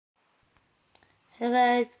Hello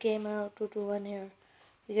guys, Gamer221 here.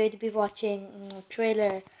 We're going to be watching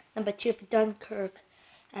trailer number 2 for Dunkirk.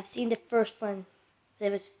 I've seen the first one, but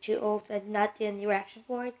it was too old, so I did not do any reaction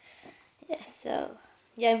for it.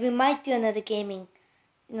 Yeah, we might do another gaming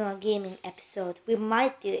episode. We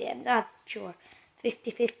might do it, I'm not sure. It's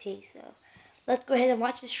 50-50, so let's go ahead and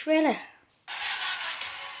watch this trailer.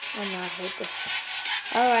 Oh no, I hate this.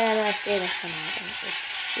 Alright, I know I say this one out, and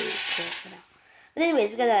it's really cool for now. But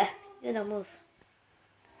anyways, we gotta, move.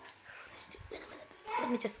 Let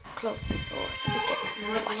me just close the door so we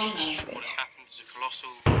can watch this trailer. What has happened is a colossal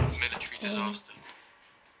military disaster.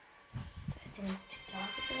 So I think it's too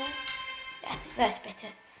dark, isn't it? Yeah, I think that's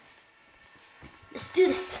better. Let's do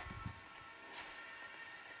this.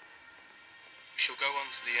 We shall go on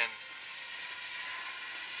to the end.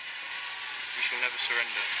 We shall never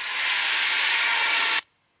surrender.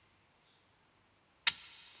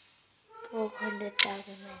 400,000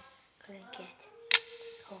 men couldn't get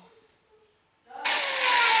home.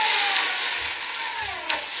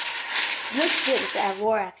 Looks good. It's a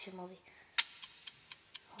war action movie.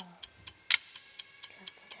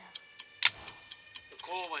 The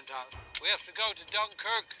call went out. We have to go to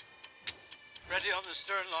Dunkirk. Ready on the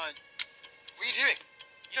stern line. What are you doing?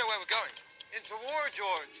 You know where we're going. Into war,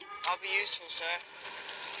 George. I'll be useful, sir.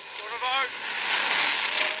 One of ours.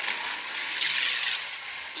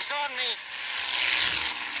 He's on me.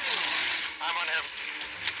 I'm on him.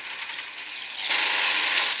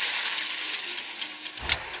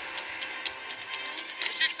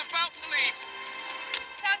 The ship's about to leave.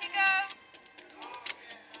 Down you go.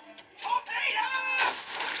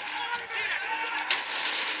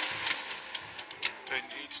 They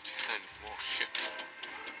need to send more ships.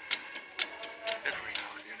 Every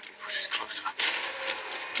hour the enemy pushes closer.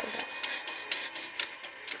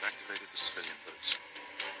 They've activated the civilian boats.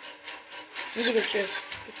 Look at this.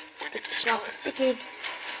 We need to It's destroy not it. sticky.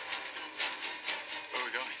 Where are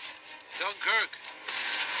we going? Dunkirk.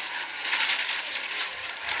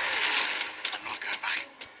 I'm not going back.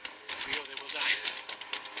 If we go, they will die.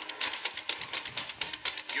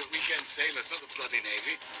 You're weekend sailors, not the bloody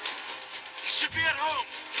Navy. You should be at home.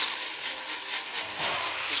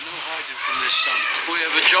 There's no hiding from this sun. We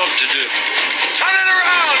have a job to do. Turn it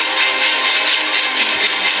around!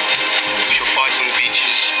 We shall fight on the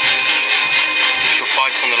beaches. We shall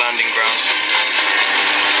fight on the landing grounds.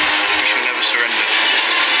 We shall never surrender.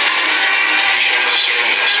 We shall never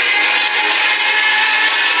surrender.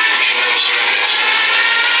 We shall never surrender.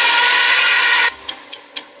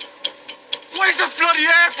 Where's the bloody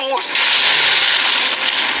Air Force?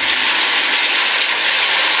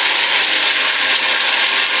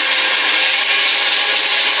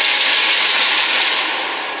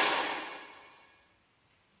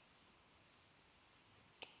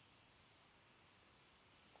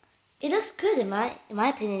 It looks good in my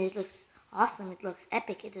opinion. It looks awesome. It looks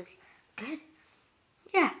epic. It looks good.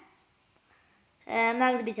 Yeah. I'm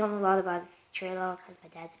not gonna be telling a lot about this trailer because my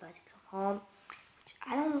dad's about to come home, which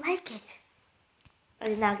I don't like it. I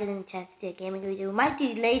did not get a chance to do a gaming video. We might do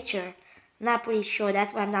it later. I'm not pretty sure.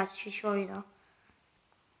 That's why I'm not too sure.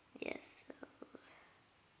 Yes. So,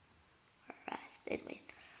 alright. Anyways,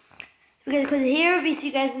 we're gonna cut it here. We see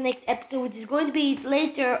you guys in the next episode, which is going to be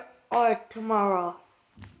later or tomorrow.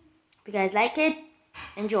 If you guys like it,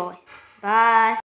 enjoy. Bye.